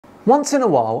Once in a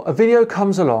while, a video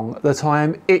comes along that I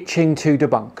am itching to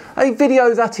debunk. A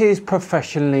video that is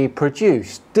professionally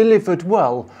produced, delivered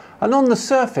well, and on the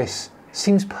surface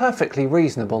seems perfectly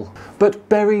reasonable. But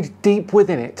buried deep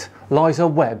within it lies a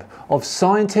web of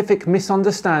scientific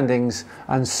misunderstandings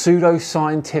and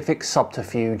pseudo-scientific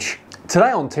subterfuge.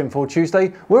 Today on Tinfoil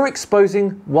Tuesday, we're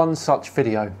exposing one such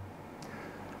video.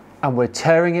 And we're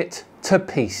tearing it to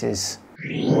pieces.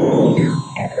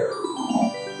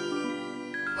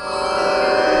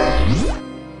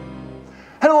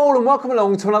 Hello all and welcome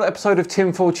along to another episode of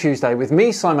Tinfoil Tuesday with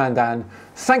me, Simon Dan.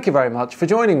 Thank you very much for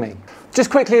joining me.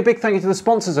 Just quickly, a big thank you to the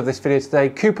sponsors of this video today,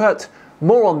 Coopert.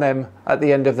 More on them at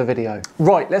the end of the video.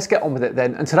 Right, let's get on with it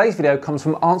then. And today's video comes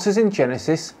from Answers in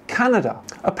Genesis, Canada.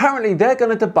 Apparently they're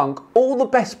going to debunk all the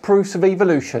best proofs of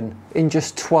evolution in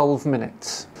just 12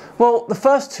 minutes. Well, the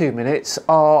first 2 minutes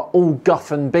are all guff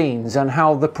and beans and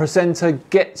how the presenter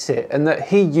gets it and that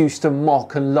he used to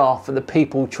mock and laugh at the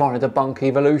people trying to debunk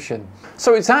evolution.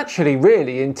 So it's actually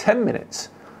really in 10 minutes.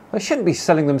 They shouldn't be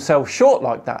selling themselves short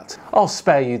like that. I'll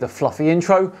spare you the fluffy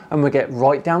intro and we'll get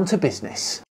right down to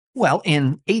business. Well,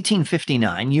 in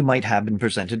 1859, you might have been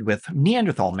presented with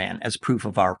Neanderthal man as proof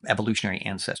of our evolutionary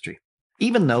ancestry,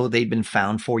 even though they'd been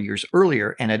found 4 years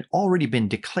earlier and had already been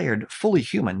declared fully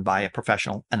human by a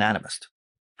professional anatomist.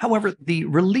 However, the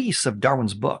release of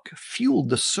Darwin's book fueled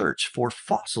the search for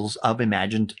fossils of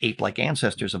imagined ape-like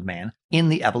ancestors of man in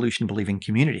the evolution-believing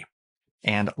community.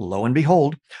 And lo and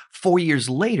behold, 4 years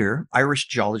later, Irish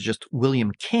geologist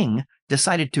William King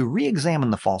decided to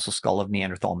re-examine the fossil skull of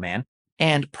Neanderthal man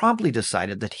and promptly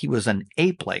decided that he was an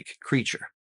ape-like creature.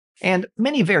 And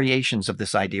many variations of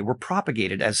this idea were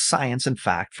propagated as science and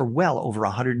fact for well over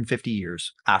 150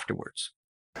 years afterwards.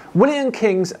 William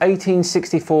King's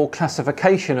 1864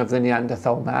 classification of the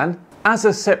Neanderthal man as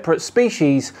a separate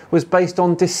species was based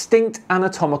on distinct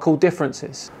anatomical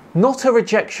differences, not a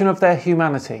rejection of their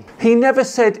humanity. He never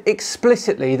said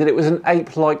explicitly that it was an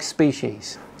ape-like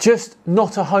species, just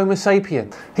not a Homo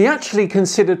sapien. He actually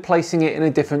considered placing it in a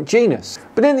different genus,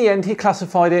 but in the end he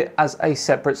classified it as a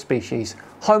separate species,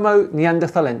 Homo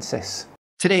neanderthalensis.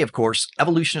 Today, of course,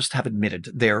 evolutionists have admitted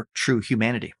their true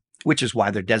humanity, which is why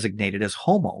they're designated as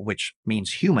Homo, which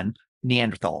means human,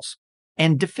 Neanderthals.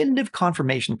 And definitive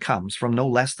confirmation comes from no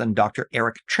less than Dr.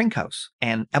 Eric Trinkhaus,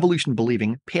 an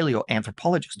evolution-believing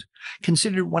paleoanthropologist,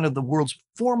 considered one of the world's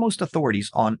foremost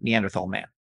authorities on Neanderthal man,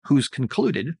 who's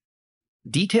concluded,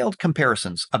 detailed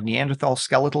comparisons of Neanderthal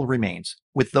skeletal remains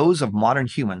with those of modern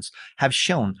humans have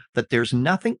shown that there's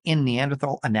nothing in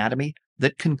Neanderthal anatomy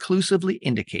that conclusively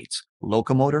indicates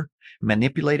locomotor,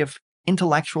 manipulative,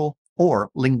 intellectual,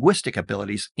 or linguistic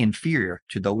abilities inferior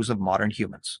to those of modern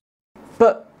humans.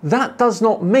 But that does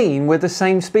not mean we're the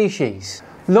same species.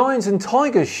 Lions and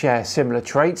tigers share similar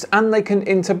traits and they can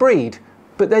interbreed,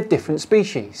 but they're different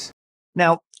species.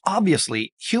 Now,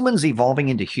 obviously, humans evolving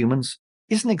into humans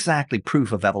isn't exactly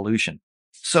proof of evolution.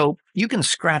 So you can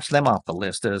scratch them off the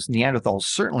list, as Neanderthals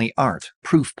certainly aren't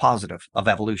proof positive of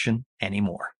evolution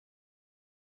anymore.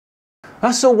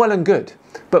 That's all well and good,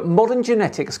 but modern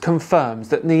genetics confirms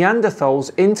that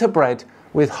Neanderthals interbred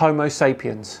with Homo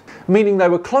sapiens, meaning they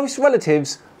were close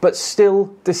relatives but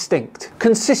still distinct,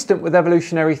 consistent with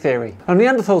evolutionary theory. And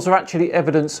Neanderthals are actually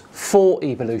evidence for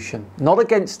evolution, not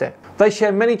against it. They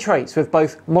share many traits with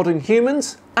both modern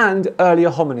humans and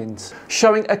earlier hominins,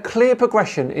 showing a clear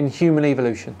progression in human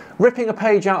evolution. Ripping a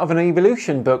page out of an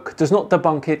evolution book does not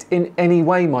debunk it in any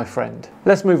way, my friend.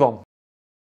 Let's move on.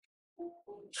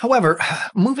 However,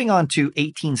 moving on to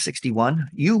 1861,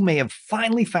 you may have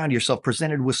finally found yourself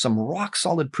presented with some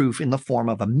rock-solid proof in the form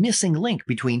of a missing link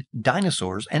between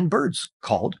dinosaurs and birds,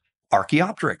 called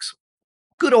Archaeopteryx.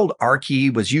 Good old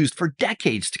Archae was used for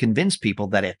decades to convince people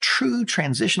that a true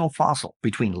transitional fossil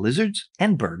between lizards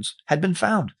and birds had been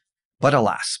found. But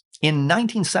alas, in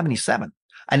 1977,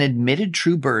 an admitted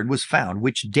true bird was found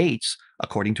which dates,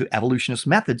 according to evolutionist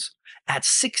methods, at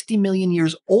 60 million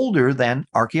years older than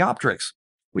Archaeopteryx.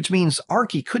 Which means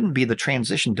Archae couldn't be the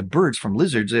transition to birds from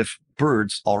lizards if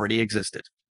birds already existed.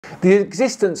 The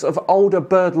existence of older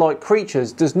bird-like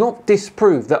creatures does not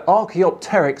disprove that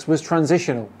Archaeopteryx was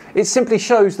transitional. It simply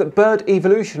shows that bird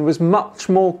evolution was much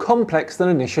more complex than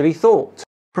initially thought.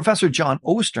 Professor John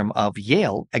Ostrom of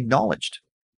Yale acknowledged,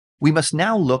 "We must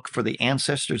now look for the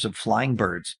ancestors of flying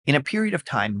birds in a period of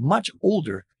time much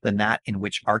older than that in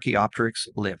which Archaeopteryx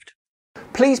lived."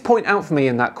 Please point out for me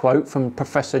in that quote from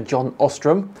Professor John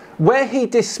Ostrom where he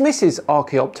dismisses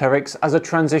Archaeopteryx as a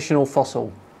transitional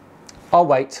fossil. I'll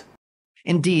wait.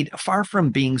 Indeed, far from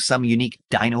being some unique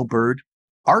dino bird,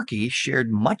 Archae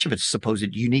shared much of its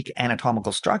supposed unique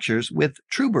anatomical structures with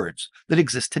true birds that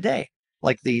exist today,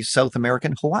 like the South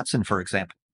American Hoatzin, for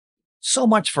example. So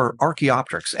much for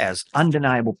Archaeopteryx as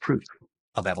undeniable proof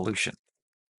of evolution.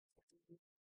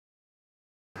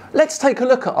 Let's take a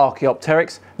look at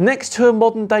Archaeopteryx next to a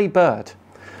modern day bird.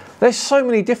 There's so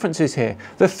many differences here.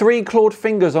 The 3 clawed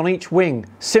fingers on each wing,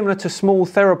 similar to small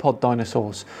theropod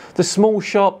dinosaurs. The small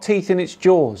sharp teeth in its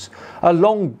jaws. A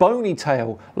long bony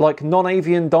tail like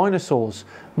non-avian dinosaurs.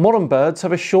 Modern birds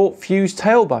have a short fused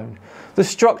tailbone. The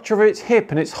structure of its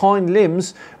hip and its hind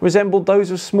limbs resembled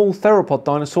those of small theropod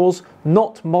dinosaurs,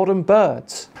 not modern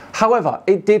birds. However,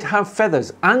 it did have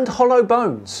feathers and hollow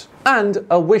bones, and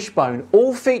a wishbone,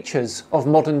 all features of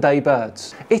modern day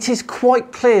birds. It is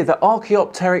quite clear that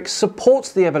Archaeopteryx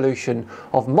supports the evolution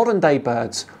of modern day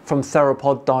birds from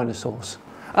theropod dinosaurs.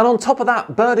 And on top of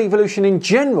that, bird evolution in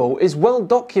general is well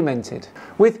documented,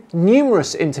 with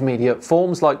numerous intermediate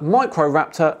forms like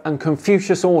Microraptor and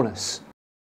Confucius ornus.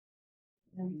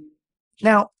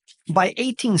 Now, by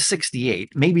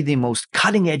 1868, maybe the most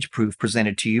cutting-edge proof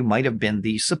presented to you might have been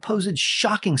the supposed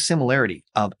shocking similarity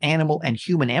of animal and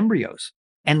human embryos,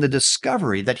 and the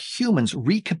discovery that humans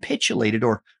recapitulated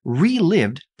or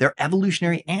relived their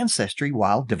evolutionary ancestry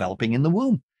while developing in the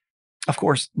womb. Of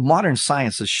course, modern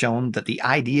science has shown that the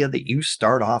idea that you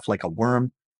start off like a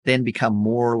worm, then become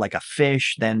more like a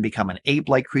fish, then become an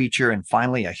ape-like creature, and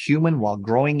finally a human while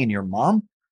growing in your mom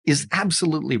is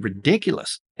absolutely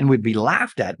ridiculous and would be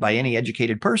laughed at by any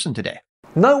educated person today.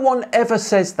 No one ever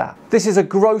says that. This is a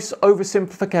gross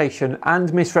oversimplification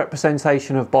and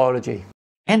misrepresentation of biology.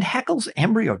 And Haeckel's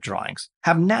embryo drawings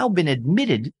have now been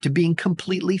admitted to being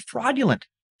completely fraudulent.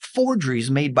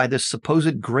 Forgeries made by this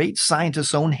supposed great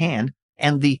scientist's own hand,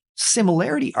 and the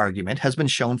similarity argument has been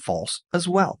shown false as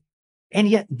well. And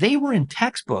yet they were in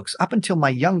textbooks up until my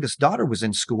youngest daughter was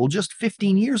in school just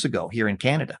 15 years ago here in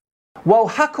Canada. While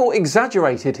Haeckel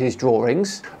exaggerated his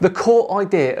drawings, the core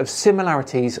idea of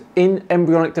similarities in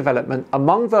embryonic development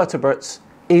among vertebrates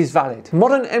is valid.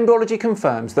 Modern embryology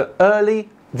confirms that early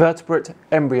vertebrate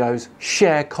embryos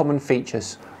share common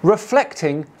features,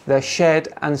 reflecting their shared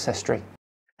ancestry.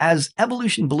 As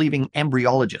evolution-believing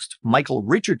embryologist Michael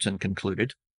Richardson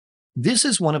concluded, this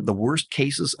is one of the worst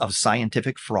cases of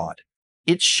scientific fraud.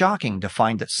 It's shocking to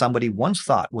find that somebody once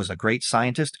thought was a great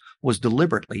scientist was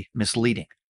deliberately misleading.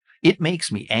 It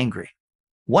makes me angry.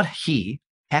 What he,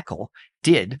 Haeckel,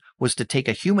 did was to take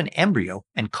a human embryo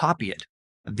and copy it.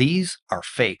 These are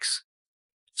fakes.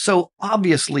 So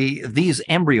obviously, these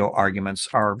embryo arguments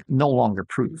are no longer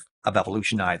proof of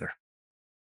evolution either.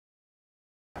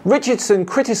 Richardson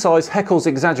criticised Haeckel's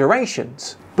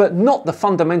exaggerations, but not the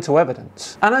fundamental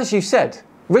evidence. And as you said,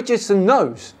 Richardson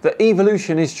knows that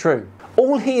evolution is true.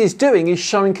 All he is doing is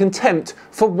showing contempt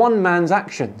for one man's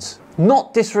actions,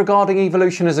 not disregarding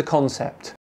evolution as a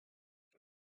concept.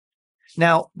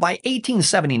 Now, by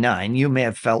 1879, you may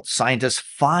have felt scientists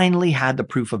finally had the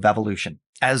proof of evolution,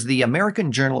 as the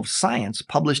American Journal of Science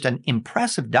published an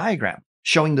impressive diagram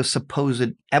showing the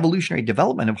supposed evolutionary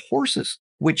development of horses,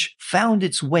 which found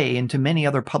its way into many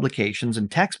other publications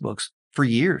and textbooks for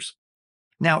years.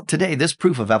 Now, today, this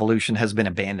proof of evolution has been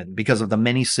abandoned because of the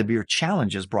many severe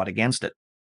challenges brought against it.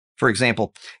 For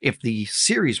example, if the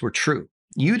series were true,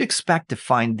 you'd expect to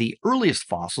find the earliest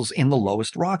fossils in the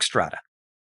lowest rock strata.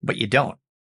 But you don't.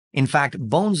 In fact,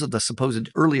 bones of the supposed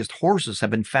earliest horses have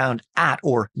been found at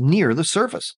or near the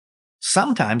surface.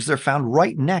 Sometimes they're found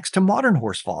right next to modern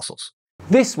horse fossils.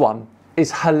 This one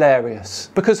is hilarious,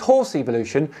 because horse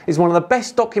evolution is one of the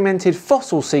best documented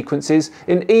fossil sequences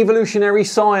in evolutionary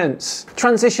science.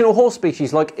 Transitional horse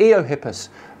species like Eohippus,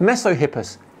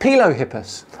 Mesohippus,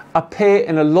 Pilohippus appear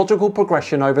in a logical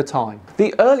progression over time.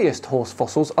 The earliest horse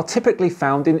fossils are typically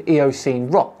found in Eocene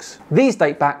rocks. These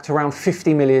date back to around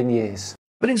 50 million years.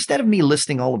 But instead of me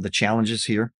listing all of the challenges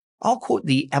here, I'll quote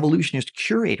the evolutionist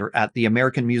curator at the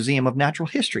American Museum of Natural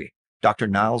History, Dr.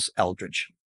 Niles Eldridge.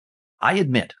 I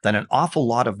admit that an awful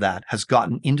lot of that has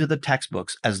gotten into the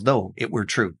textbooks as though it were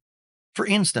true. For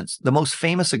instance, the most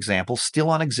famous example still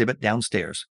on exhibit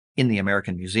downstairs in the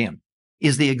American Museum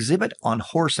is the exhibit on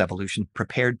horse evolution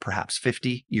prepared perhaps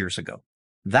 50 years ago.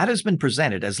 That has been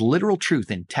presented as literal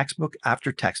truth in textbook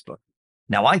after textbook.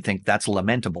 Now, I think that's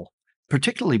lamentable,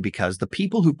 particularly because the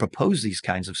people who propose these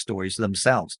kinds of stories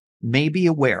themselves may be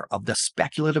aware of the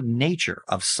speculative nature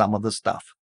of some of the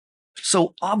stuff.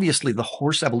 So obviously the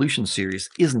horse evolution series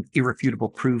isn't irrefutable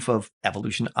proof of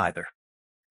evolution either.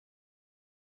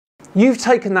 You've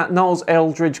taken that Niles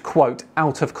Eldredge quote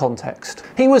out of context.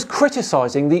 He was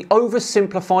criticising the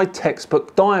oversimplified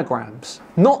textbook diagrams,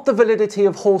 not the validity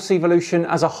of horse evolution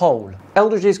as a whole.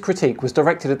 Eldredge's critique was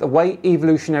directed at the way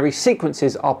evolutionary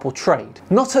sequences are portrayed,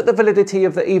 not at the validity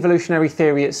of the evolutionary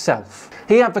theory itself.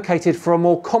 He advocated for a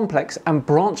more complex and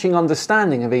branching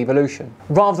understanding of evolution,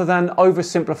 rather than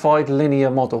oversimplified linear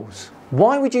models.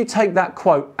 Why would you take that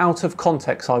quote out of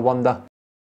context, I wonder?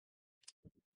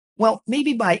 Well,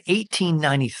 maybe by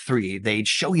 1893, they'd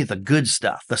show you the good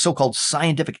stuff, the so-called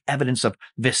scientific evidence of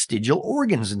vestigial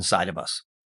organs inside of us.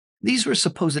 These were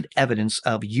supposed evidence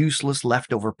of useless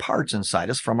leftover parts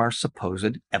inside us from our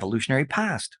supposed evolutionary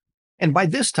past. And by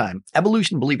this time,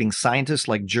 evolution-believing scientists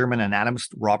like German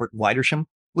anatomist Robert Widersham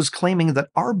was claiming that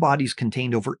our bodies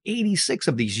contained over 86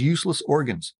 of these useless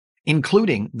organs,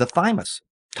 including the thymus,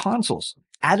 tonsils,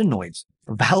 adenoids,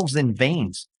 valves and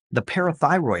veins, the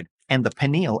parathyroid, and the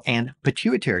pineal and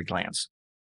pituitary glands.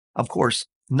 Of course,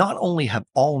 not only have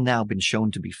all now been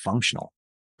shown to be functional,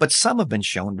 but some have been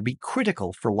shown to be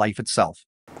critical for life itself.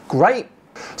 Great!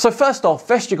 So first off,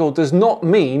 vestigial does not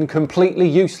mean completely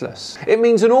useless. It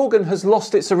means an organ has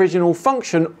lost its original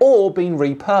function or been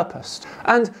repurposed.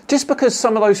 And just because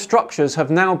some of those structures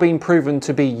have now been proven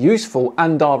to be useful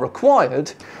and are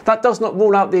required, that does not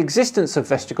rule out the existence of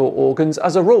vestigial organs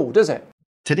as a rule, does it?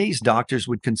 Today's doctors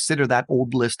would consider that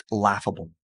old list laughable.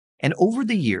 And over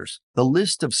the years, the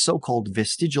list of so-called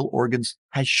vestigial organs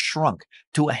has shrunk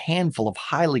to a handful of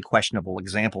highly questionable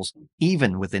examples,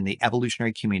 even within the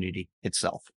evolutionary community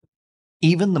itself.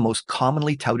 Even the most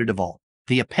commonly touted of all,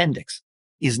 the appendix,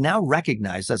 is now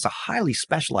recognized as a highly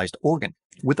specialized organ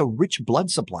with a rich blood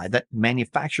supply that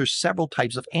manufactures several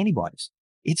types of antibodies.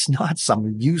 It's not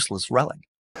some useless relic.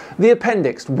 The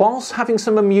appendix, whilst having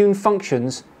some immune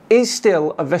functions, is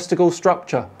still a vestigial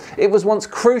structure. It was once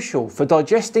crucial for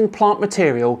digesting plant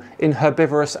material in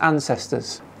herbivorous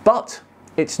ancestors. But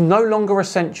it's no longer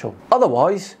essential.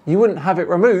 Otherwise, you wouldn't have it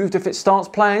removed if it starts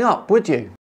playing up, would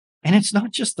you? And it's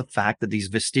not just the fact that these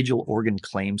vestigial organ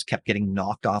claims kept getting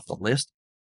knocked off the list.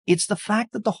 It's the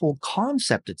fact that the whole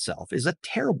concept itself is a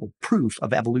terrible proof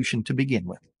of evolution to begin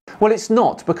with. Well, it's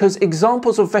not, because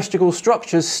examples of vestigial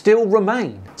structures still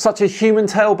remain, such as human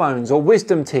tailbones or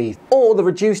wisdom teeth, or the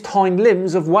reduced hind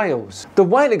limbs of whales. The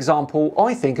whale example,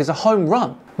 I think, is a home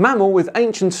run. Mammal with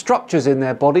ancient structures in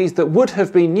their bodies that would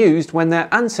have been used when their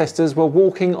ancestors were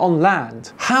walking on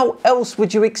land. How else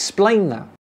would you explain that?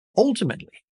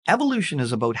 Ultimately, evolution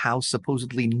is about how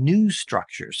supposedly new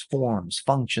structures, forms,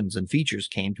 functions, and features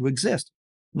came to exist,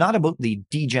 not about the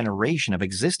degeneration of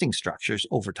existing structures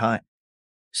over time.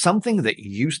 Something that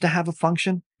used to have a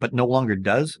function, but no longer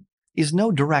does, is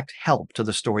no direct help to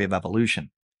the story of evolution.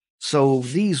 So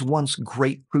these once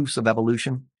great proofs of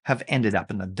evolution have ended up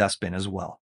in the dustbin as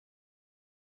well.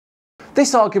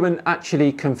 This argument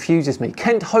actually confuses me.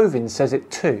 Kent Hovind says it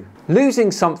too.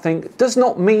 Losing something does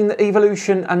not mean that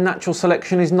evolution and natural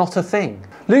selection is not a thing.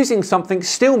 Losing something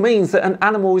still means that an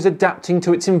animal is adapting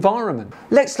to its environment.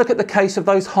 Let's look at the case of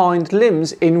those hind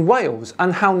limbs in whales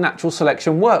and how natural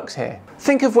selection works here.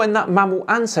 Think of when that mammal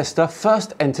ancestor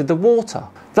first entered the water.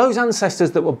 Those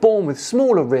ancestors that were born with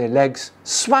smaller rear legs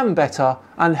swam better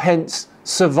and hence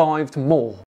survived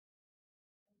more.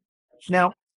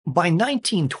 Now, by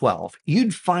 1912,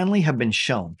 you'd finally have been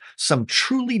shown some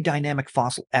truly dynamic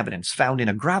fossil evidence found in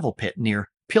a gravel pit near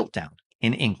Piltdown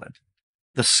in England.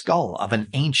 The skull of an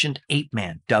ancient ape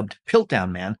man dubbed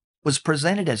Piltdown Man was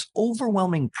presented as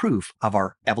overwhelming proof of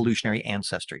our evolutionary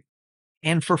ancestry.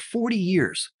 And for 40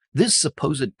 years, this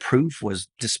supposed proof was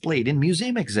displayed in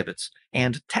museum exhibits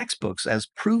and textbooks as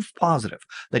proof positive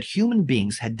that human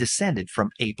beings had descended from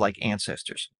ape-like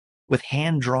ancestors, with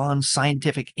hand-drawn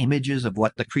scientific images of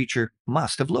what the creature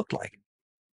must have looked like.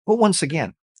 But once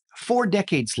again, 4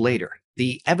 decades later,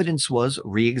 the evidence was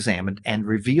re-examined and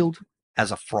revealed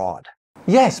as a fraud.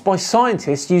 Yes, by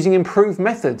scientists using improved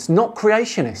methods, not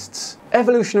creationists.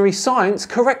 Evolutionary science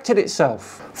corrected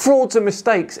itself. Frauds and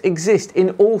mistakes exist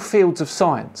in all fields of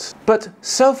science. But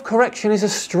self-correction is a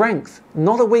strength,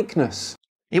 not a weakness.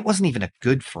 It wasn't even a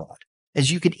good fraud,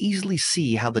 as you could easily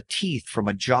see how the teeth from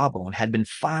a jawbone had been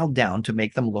filed down to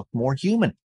make them look more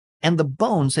human, and the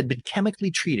bones had been chemically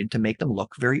treated to make them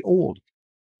look very old.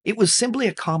 It was simply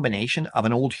a combination of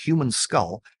an old human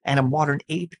skull and a modern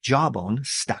ape jawbone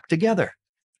stuck together.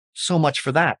 So much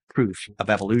for that proof of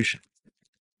evolution.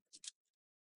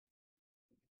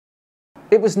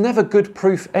 It was never good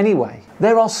proof anyway.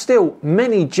 There are still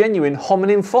many genuine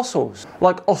hominin fossils,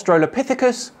 like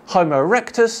Australopithecus, Homo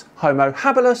erectus, Homo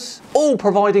habilis, all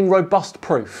providing robust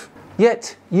proof.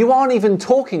 Yet, you aren't even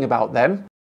talking about them.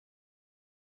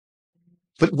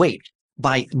 But wait,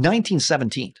 By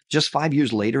 1917, just 5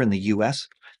 years later in the US,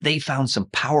 they found some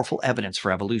powerful evidence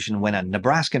for evolution when a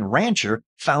Nebraskan rancher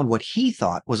found what he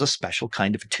thought was a special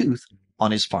kind of tooth on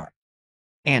his farm.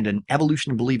 And an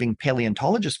evolution-believing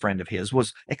paleontologist friend of his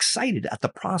was excited at the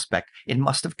prospect it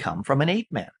must have come from an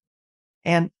ape-man.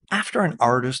 And after an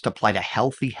artist applied a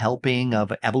healthy helping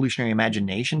of evolutionary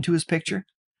imagination to his picture,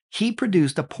 he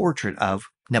produced a portrait of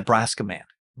Nebraska Man,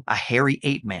 a hairy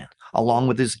ape man, along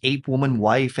with his ape woman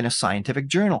wife in a scientific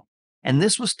journal. And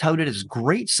this was touted as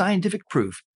great scientific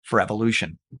proof for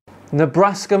evolution.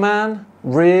 Nebraska Man?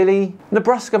 Really?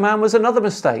 Nebraska Man was another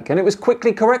mistake, and it was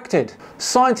quickly corrected.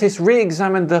 Scientists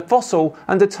re-examined the fossil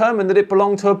and determined that it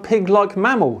belonged to a pig-like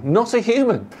mammal, not a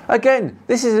human. Again,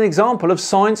 this is an example of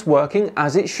science working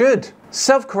as it should.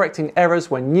 Self-correcting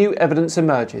errors when new evidence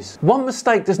emerges. One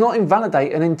mistake does not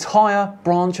invalidate an entire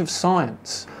branch of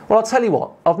science. Well, I'll tell you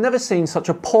what, I've never seen such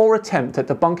a poor attempt at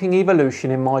debunking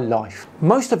evolution in my life.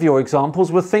 Most of your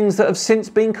examples were things that have since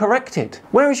been corrected.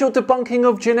 Where is your debunking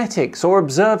of genetics or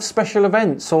observed special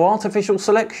events or artificial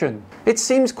selection? It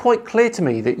seems quite clear to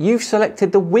me that you've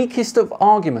selected the weakest of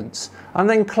arguments and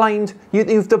then claimed you've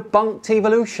debunked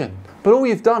evolution. But all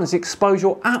you've done is expose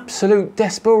your absolute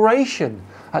desperation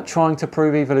at trying to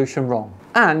prove evolution wrong.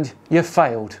 And you've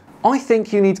failed. I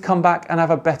think you need to come back and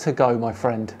have a better go, my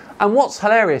friend. And what's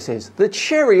hilarious is, the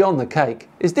cherry on the cake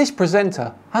is this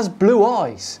presenter has blue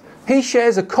eyes. He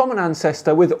shares a common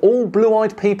ancestor with all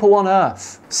blue-eyed people on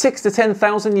Earth. 6,000 to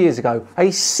 10,000 years ago,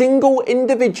 a single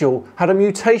individual had a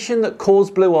mutation that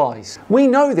caused blue eyes. We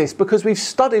know this because we've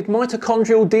studied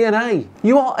mitochondrial DNA.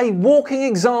 You are a walking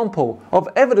example of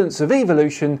evidence of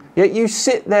evolution, yet you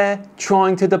sit there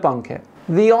trying to debunk it.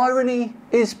 The irony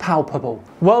is palpable.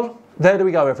 Well, there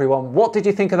we go, everyone. What did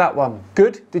you think of that one?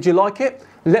 Good? Did you like it?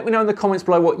 Let me know in the comments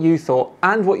below what you thought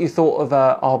and what you thought of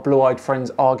our blue-eyed friend's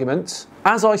arguments.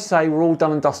 As I say, we're all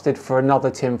done and dusted for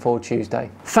another Tinfoil Tuesday.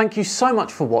 Thank you so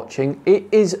much for watching. It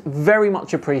is very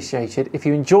much appreciated. If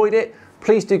you enjoyed it,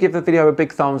 please do give the video a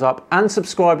big thumbs up and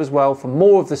subscribe as well for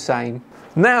more of the same.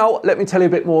 Now, let me tell you a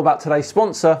bit more about today's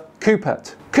sponsor,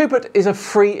 Coopert. Coopert is a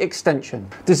free extension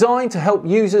designed to help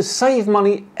users save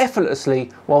money effortlessly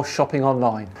while shopping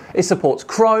online. It supports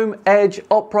Chrome, Edge,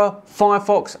 Opera,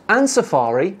 Firefox and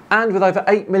Safari, and with over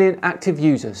 8 million active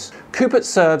users. Coopert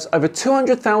serves over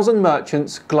 200,000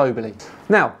 merchants globally.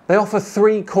 Now, they offer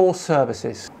 3 core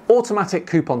services: automatic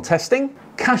coupon testing,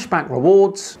 cashback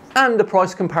rewards, and a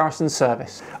price comparison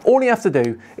service. All you have to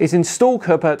do is install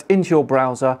Coopert into your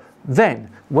browser. Then,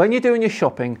 when you're doing your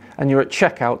shopping and you're at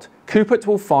checkout, Coopert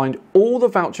will find all the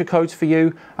voucher codes for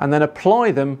you and then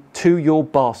apply them to your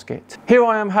basket. Here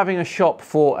I am having a shop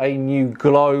for a new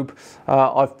globe.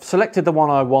 I've selected the one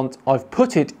I want. I've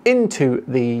put it into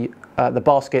the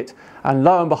basket, and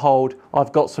lo and behold,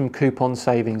 I've got some coupon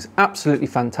savings. Absolutely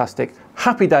fantastic.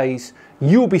 Happy days.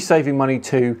 You'll be saving money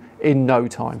too in no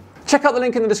time. Check out the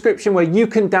link in the description where you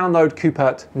can download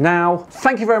Coopert now.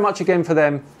 Thank you very much again for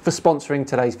them for sponsoring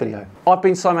today's video. I've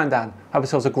been Simon Dan. Have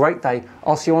yourselves a great day.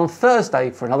 I'll see you on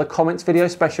Thursday for another comments video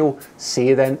special. See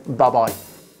you then. Bye bye.